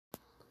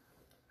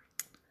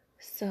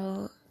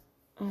So,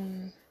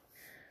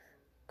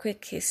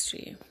 quick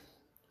history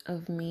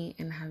of me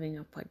and having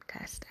a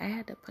podcast. I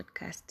had a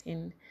podcast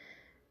in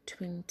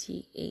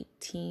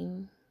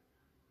 2018,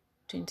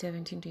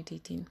 2017,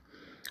 2018,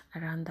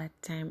 around that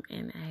time,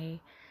 and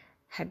I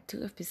had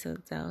 2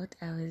 episodes out.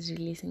 I was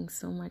releasing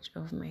so much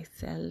of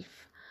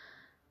myself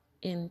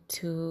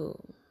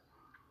into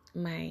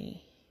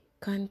my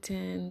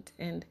content,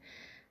 and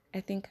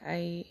I think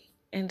I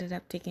ended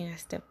up taking a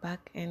step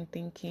back and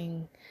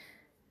thinking,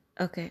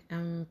 okay,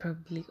 I'm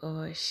probably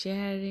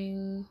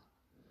oversharing.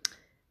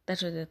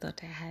 That was the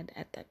thought I had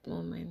at that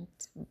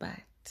moment, but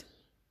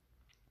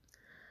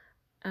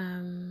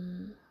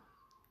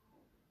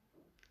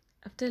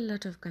after a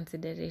lot of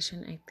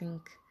consideration, I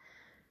think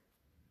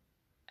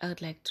I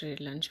would like to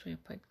relaunch my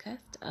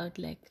podcast. I would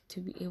like to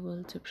be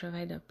able to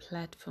provide a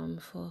platform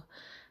for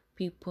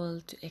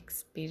people to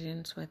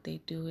experience what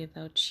they do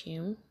without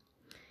shame.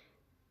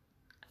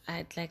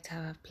 I'd like to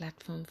have a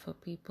platform for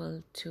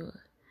people to,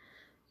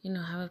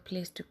 have a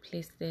place to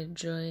place their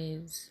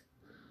joys,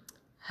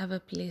 have a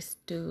place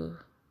to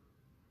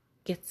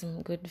get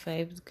some good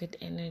vibes, good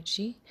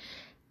energy.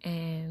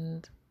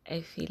 And I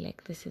feel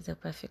like this is a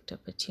perfect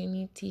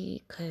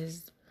opportunity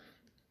because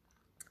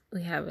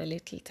we have a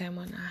little time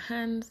on our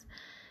hands,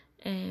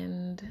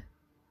 and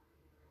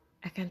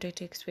I can't wait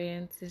to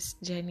experience this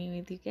journey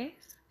with you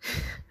guys.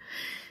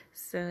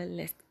 So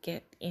let's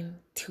get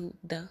into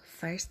the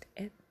first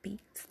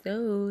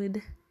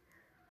episode.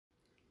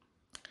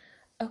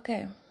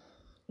 Okay,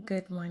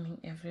 good morning,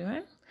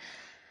 everyone.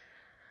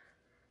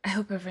 I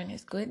hope everyone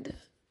is good.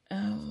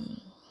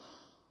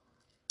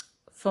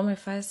 For my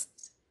first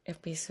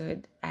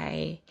episode,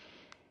 I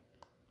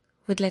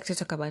would like to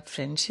talk about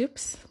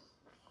friendships.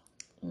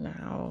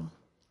 Now,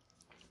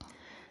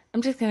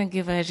 I'm just going to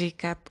give a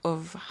recap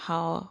of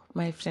how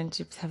my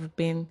friendships have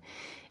been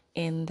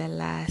in the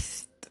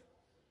last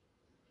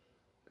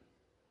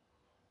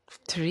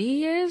 3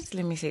 years.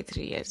 Let me say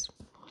 3 years.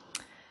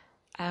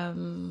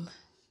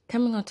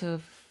 Coming out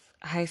of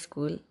high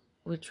school,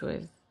 which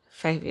was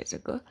 5 years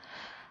ago,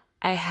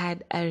 I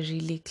had a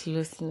really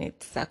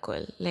close-knit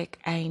circle. Like,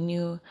 I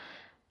knew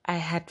I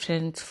had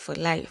friends for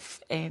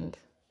life, and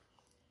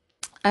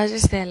I was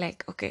just there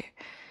like, okay,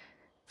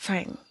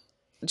 fine,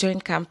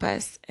 join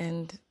campus,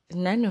 and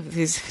none of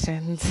these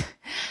friends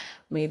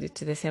made it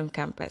to the same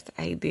campus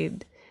I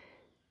did.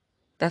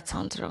 That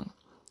sounds wrong.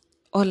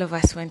 All of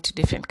us went to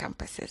different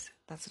campuses.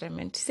 That's what I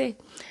meant to say.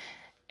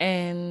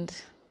 And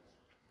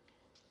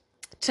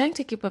trying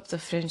to keep up the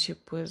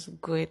friendship was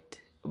good,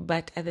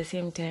 but at the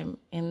same time,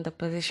 in the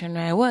position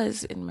where I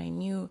was in my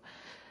new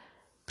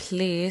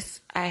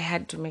place, I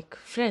had to make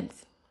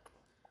friends.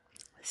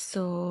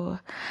 So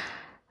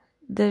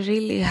the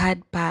really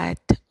hard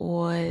part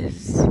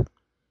was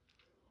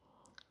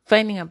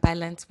finding a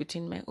balance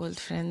between my old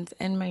friends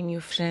and my new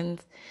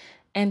friends,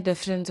 and the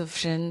friends of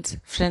friends,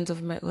 friends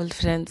of my old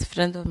friends,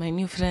 friends of my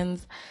new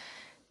friends,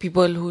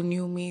 people who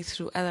knew me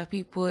through other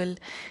people.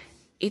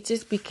 It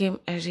just became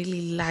a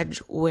really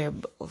large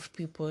web of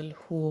people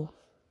who,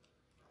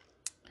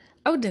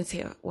 I wouldn't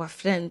say were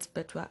friends,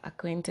 but were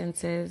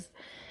acquaintances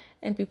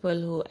and people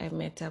who I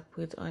met up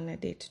with on a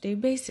day-to-day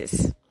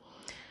basis.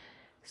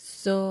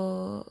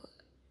 So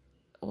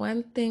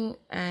one thing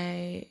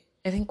I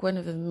think one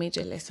of the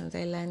major lessons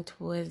I learned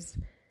was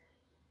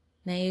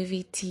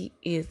naivety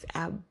is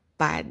a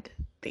bad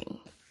thing.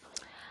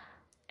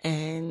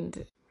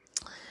 And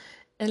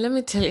let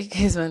me tell you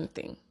guys one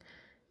thing.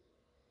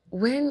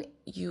 When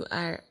you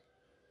are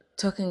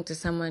talking to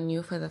someone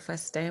new for the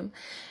first time,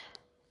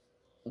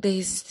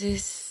 there's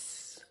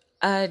this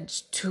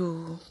urge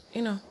to,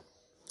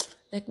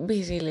 like,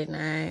 be really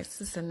nice.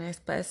 This is a nice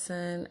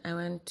person. I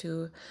want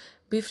to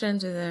be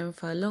friends with them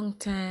for a long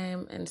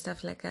time and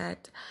stuff like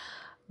that.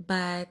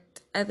 But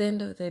at the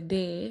end of the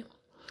day,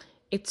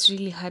 it's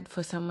really hard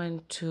for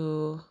someone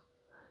to,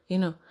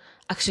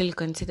 actually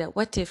consider,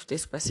 what if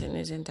this person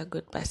isn't a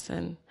good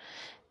person?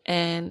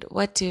 And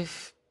what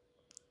if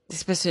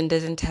this person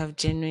doesn't have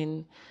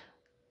genuine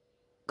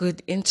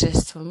good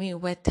interest for me?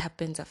 What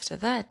happens after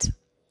that?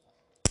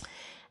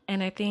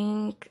 And I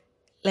think,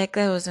 like,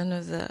 that was one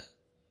of the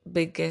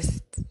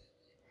biggest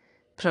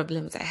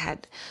problems I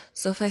had.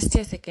 So first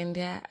year, second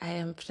year, I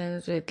am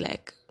friends with,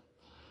 like,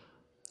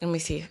 let me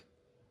see,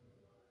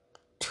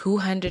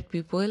 200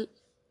 people.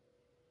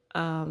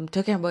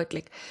 Talking about,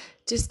 like,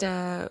 just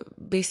a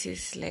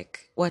basis,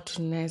 like, watu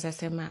tunaweza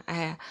sema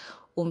aya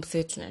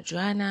umse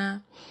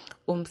tunajuana,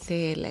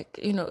 umse, like,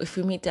 if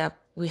we meet up,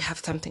 we have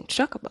something to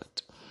talk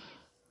about.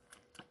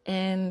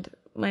 And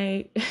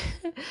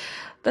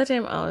that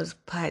time I was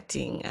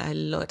partying a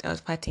lot.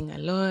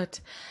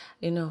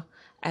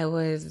 I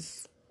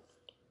was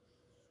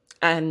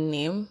a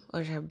name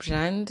or a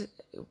brand.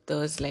 There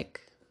was,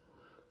 like,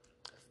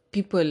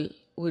 people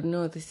would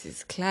know this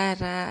is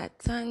Clara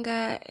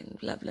Tsanga and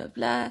blah, blah,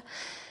 blah.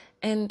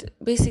 And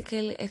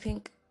basically, I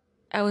think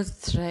I was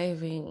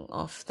thriving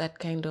off that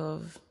kind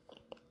of,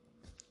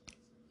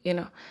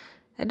 I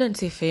don't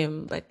say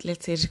fame, but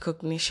let's say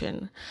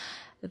recognition.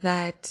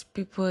 that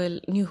people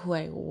knew who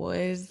I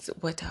was,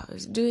 what I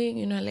was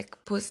doing,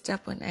 like post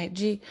up on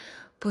IG,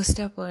 post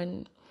up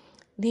on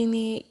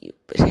Nini,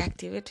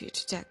 reactivate your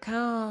Twitter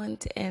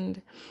account.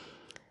 And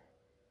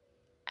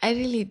I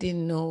really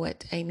didn't know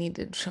what I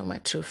needed from a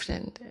true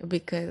friend,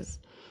 because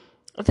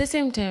at the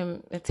same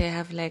time, let's say I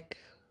have like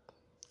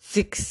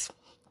 6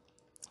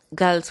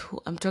 girls who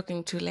I'm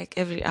talking to like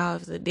every hour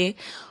of the day,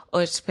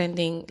 or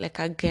spending like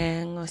a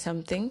gang or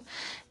something.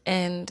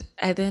 And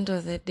at the end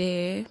of the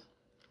day,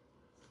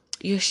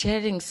 you're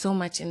sharing so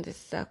much in this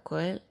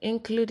circle,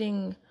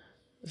 including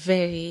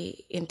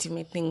very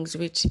intimate things,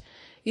 which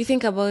you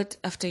think about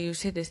after you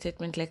say the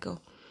statement, like, oh,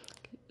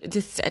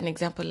 just an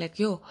example, like,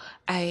 yo,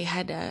 I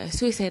had a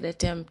suicide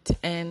attempt.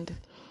 And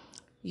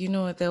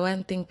the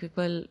one thing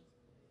people,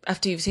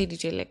 after you've said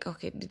it, you're like,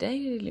 okay, did I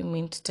really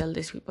mean to tell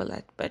these people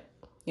that? But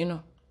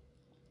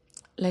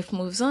life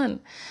moves on.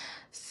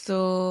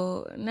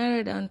 So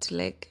narrow down to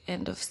like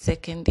end of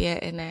second year,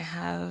 and I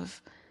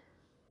have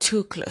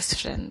 2 close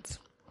friends.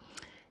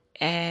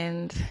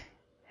 And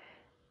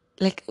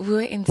like, we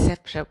were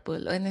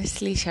inseparable.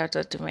 Honestly, shout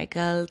out to my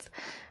girls.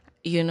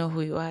 You know who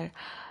you are.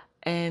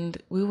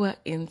 And we were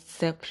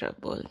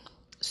inseparable.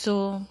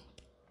 So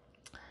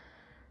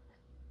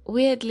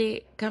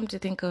weirdly, come to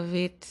think of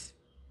it,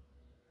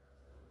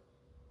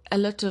 a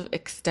lot of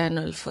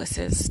external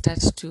forces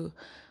start to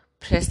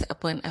press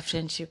upon a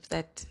friendship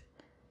that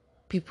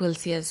people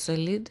see as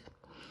solid.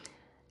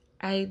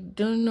 I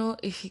don't know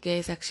if you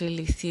guys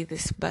actually see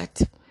this,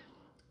 but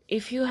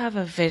if you have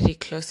a very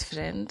close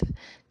friend,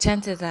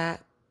 chances are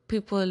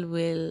people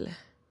will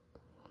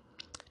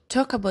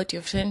talk about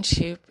your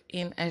friendship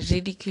in a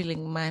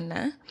ridiculing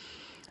manner,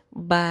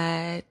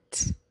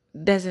 but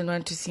doesn't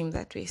want to seem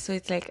that way. So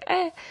it's like,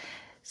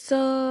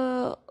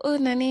 so, oh,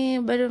 nani,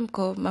 bado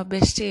mko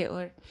mabeshte,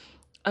 or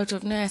out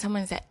of nowhere,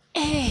 someone's like,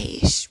 hey,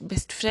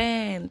 best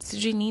friends,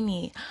 sijui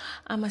nini,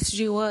 ama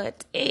sijui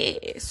what,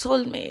 hey,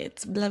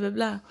 soulmates, blah, blah,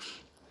 blah.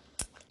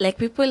 Like,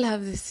 people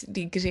have this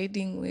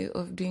degrading way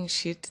of doing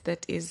shit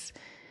that is,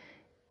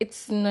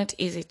 it's not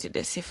easy to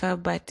decipher,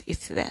 but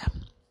it's there.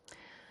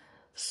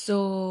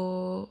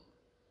 So,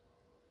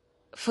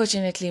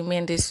 fortunately, me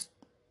and this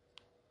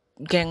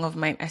gang of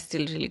mine are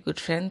still really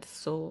good friends.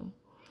 So,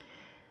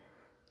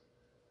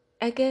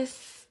 I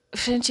guess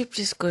friendship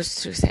just goes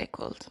through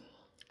cycles.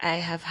 I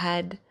have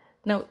had,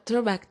 now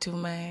throwback to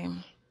my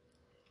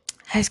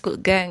high school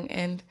gang,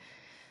 and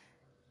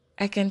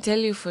I can tell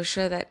you for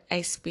sure that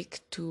I speak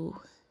to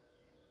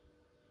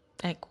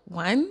like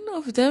one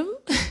of them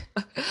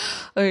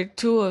or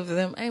 2 of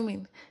them. I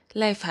mean,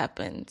 life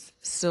happens.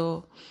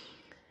 So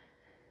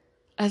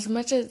as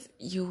much as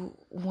you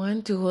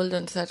want to hold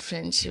on to that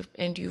friendship,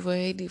 and you've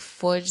already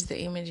forged the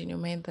image in your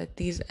mind that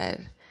these are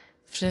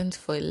friends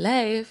for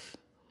life,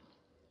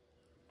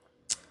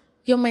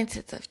 your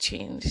mindsets have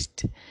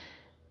changed.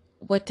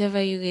 Whatever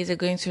you guys are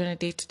going through on a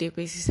day-to-day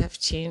basis have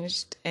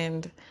changed,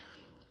 and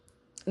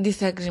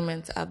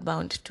disagreements are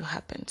bound to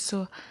happen.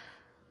 So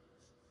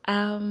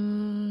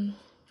I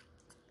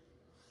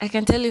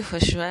can tell you for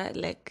sure,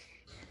 like,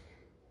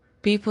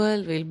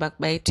 people will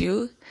backbite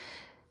you.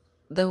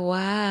 The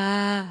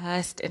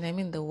worst, and I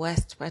mean the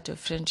worst part of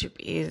friendship,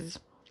 is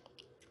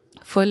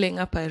following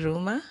up a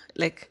rumor.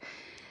 Like,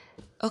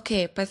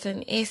 okay,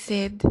 person A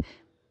said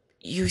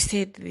you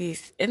said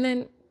this, and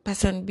then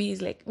person B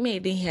is like, me, I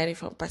didn't hear it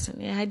from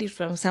person A, I heard it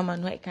from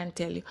someone who I can't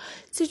tell you.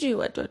 So do you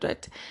what?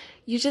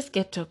 You just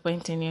get to a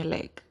point and you're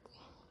like,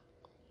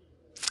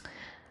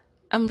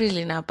 I'm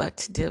really not about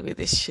to deal with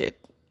this shit.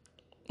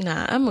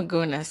 Nah, I'm a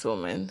grown-ass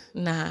woman.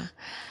 Nah.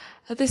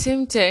 At the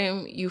same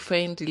time, you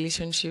find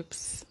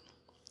relationships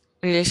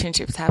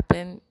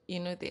happen.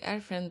 They are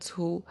friends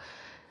who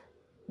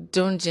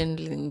don't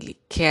genuinely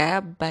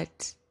care,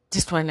 but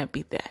just want to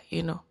be there.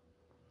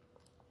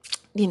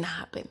 Didn't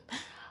happen.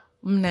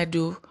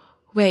 Mnadu,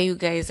 where you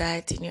guys are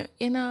at in your,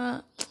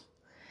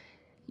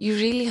 you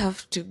really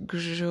have to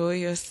grow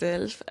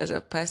yourself as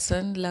a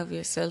person, love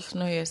yourself,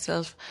 know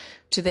yourself,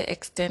 to the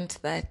extent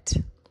that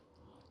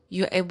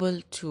you're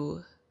able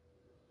to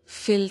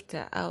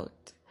filter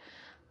out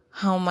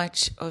how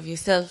much of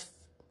yourself,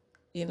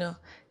 you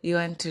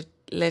want to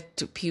let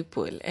to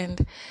people.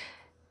 And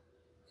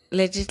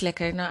legit,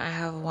 like, I know I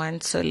have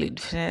one solid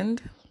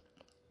friend.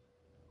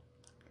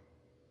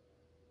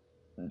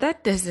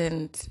 That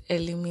doesn't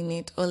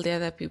eliminate all the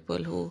other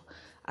people who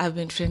I've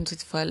been friends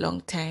with for a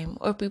long time,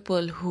 or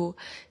people who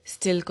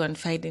still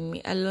confide in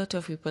me. A lot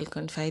of people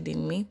confide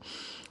in me.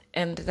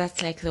 And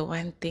that's like the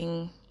one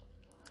thing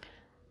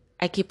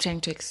I keep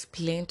trying to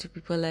explain to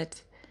people,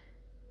 that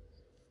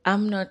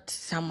I'm not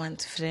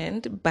someone's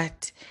friend,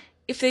 but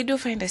if they do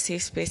find a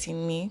safe space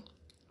in me,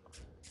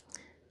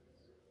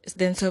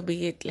 then so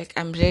be it. Like,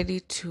 I'm ready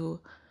to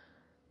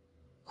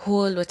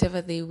hold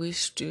whatever they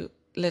wish to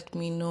let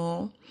me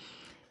know,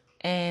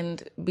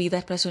 and be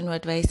that person who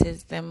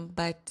advises them.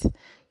 But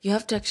you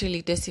have to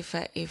actually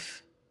decipher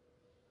if,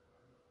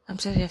 I'm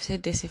sorry, I've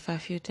said decipher a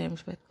few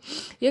times, but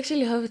you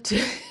actually have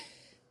to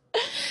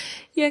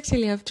you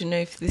actually have to know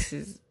if this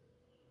is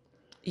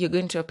you're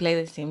going to apply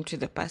the same to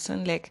the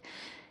person. Like,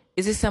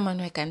 is this someone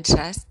who I can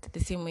trust the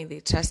same way they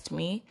trust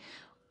me?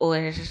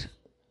 Or,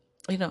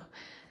 you know,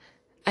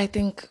 I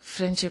think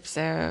friendships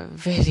are a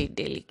very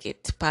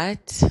delicate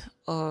part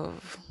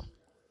of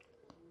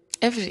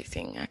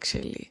everything,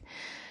 actually.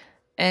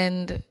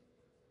 And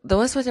the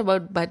worst part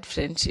about bad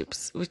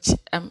friendships, which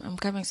I'm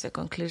coming to the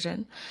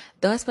conclusion,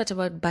 the worst part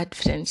about bad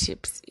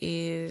friendships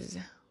is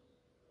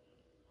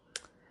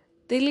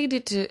they lead you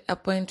to a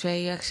point where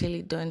you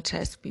actually don't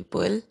trust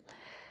people.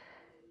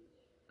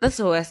 That's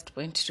the worst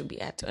point to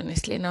be at,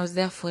 honestly. And I was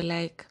there for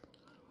like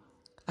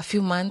a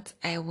few months.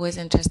 I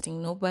wasn't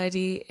trusting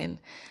nobody, and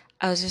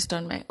I was just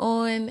on my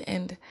own.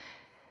 And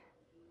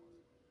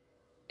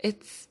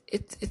it's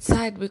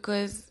sad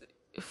because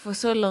for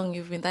so long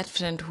you've been that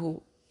friend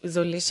who is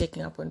always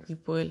checking up on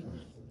people.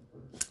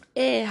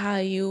 Hey, how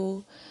are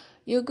you?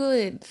 You're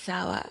good,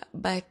 Sawa.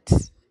 But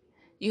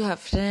you have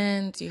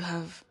friends, you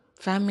have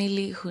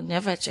family who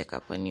never check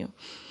up on you.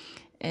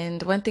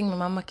 And one thing my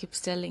mama keeps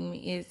telling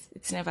me is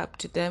it's never up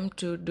to them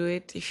to do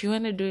it. If you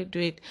want to do it, do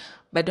it.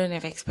 But don't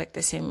ever expect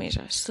the same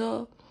measure.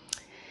 So,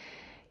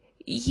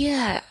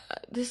 yeah,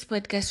 this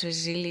podcast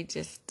was really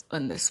just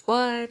on the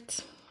spot.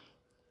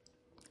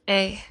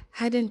 I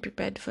hadn't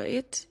prepared for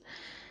it.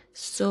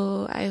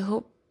 So I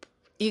hope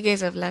you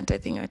guys have learned a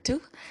thing or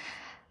two.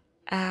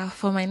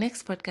 For my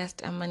next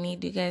podcast, I'm gonna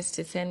need you guys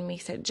to send me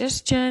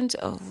suggestions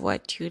of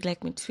what you'd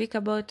like me to speak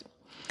about.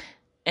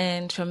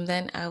 And from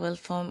then I will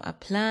form a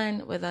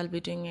plan whether I'll be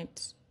doing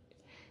it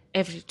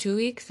every 2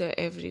 weeks or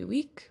every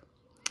week.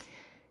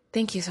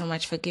 Thank you so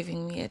much for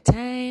giving me your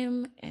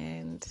time,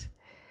 and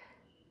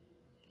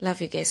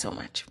love you guys so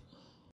much.